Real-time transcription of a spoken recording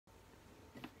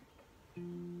I've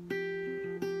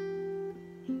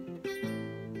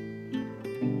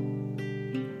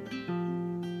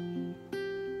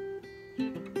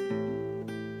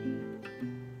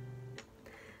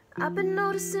been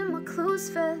noticing my clothes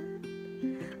fit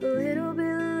a little bit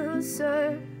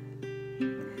looser.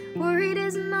 Worried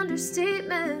is an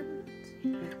understatement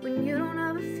when you don't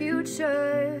have a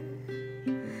future.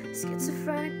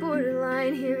 Schizophrenic,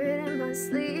 borderline, hear it in my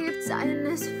sleep.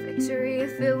 Tiredness of victory,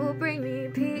 if it will bring me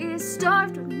peace.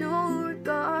 Starved with no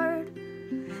regard,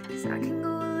 'cause I can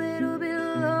go a little bit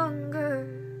longer.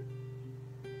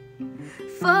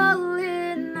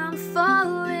 Falling, I'm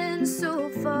falling so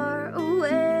far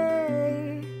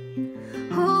away.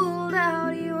 Hold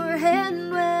out your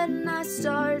hand when I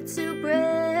start to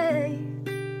break.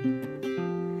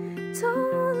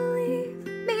 Don't leave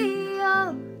me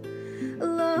all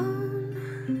alone.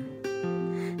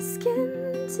 Skin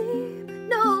deep,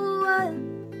 no one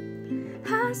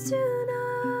has to know.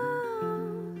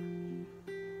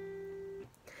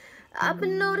 I've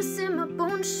been noticing my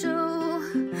bones show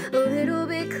a little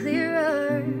bit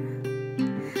clearer.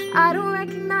 I don't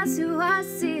recognize who I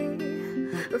see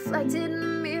reflected in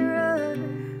the mirror.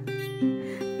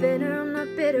 Thinner, I'm not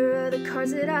bitter of the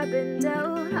cards that I've been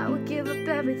dealt. I would give up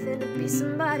everything to be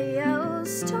somebody else.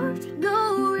 Starved with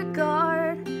no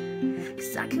regard,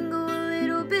 'cause I can go a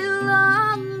little bit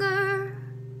longer.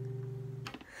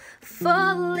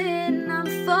 Falling, I'm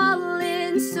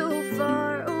falling so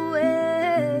far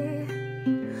away.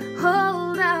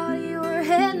 Hold out your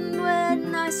hand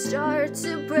when I start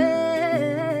to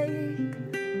break.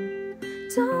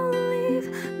 Don't leave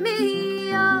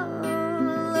me all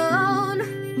alone.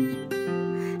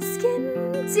 Skin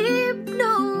deep,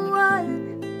 no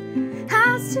one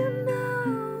has to know.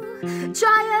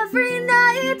 Try every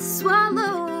night to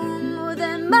swallow more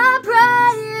than my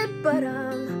pride, but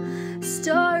I'm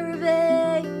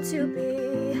starving to be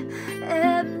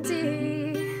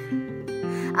empty.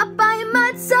 I bite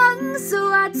my tongue so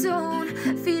I don't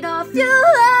feed off your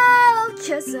love,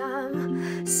 'cause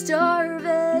I'm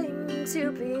starving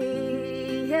to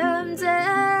be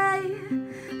empty.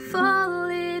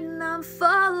 Falling, I'm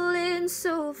falling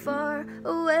so far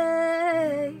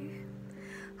away.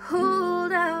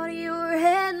 Hold out your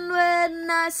hand when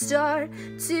I start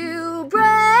to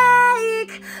break.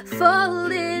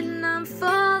 Falling, I'm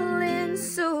falling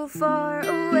so far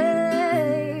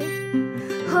away.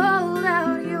 Hold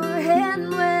out your hand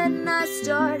when I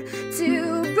start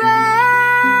to break.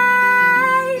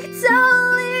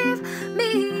 Don't leave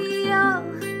me all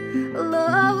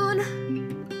alone.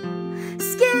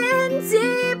 Skin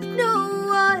deep, no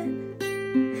one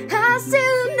has to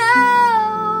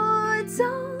know.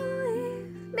 Don't leave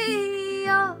me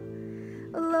all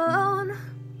alone.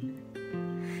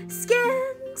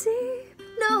 Skin deep,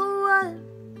 no one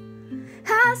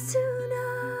has to know.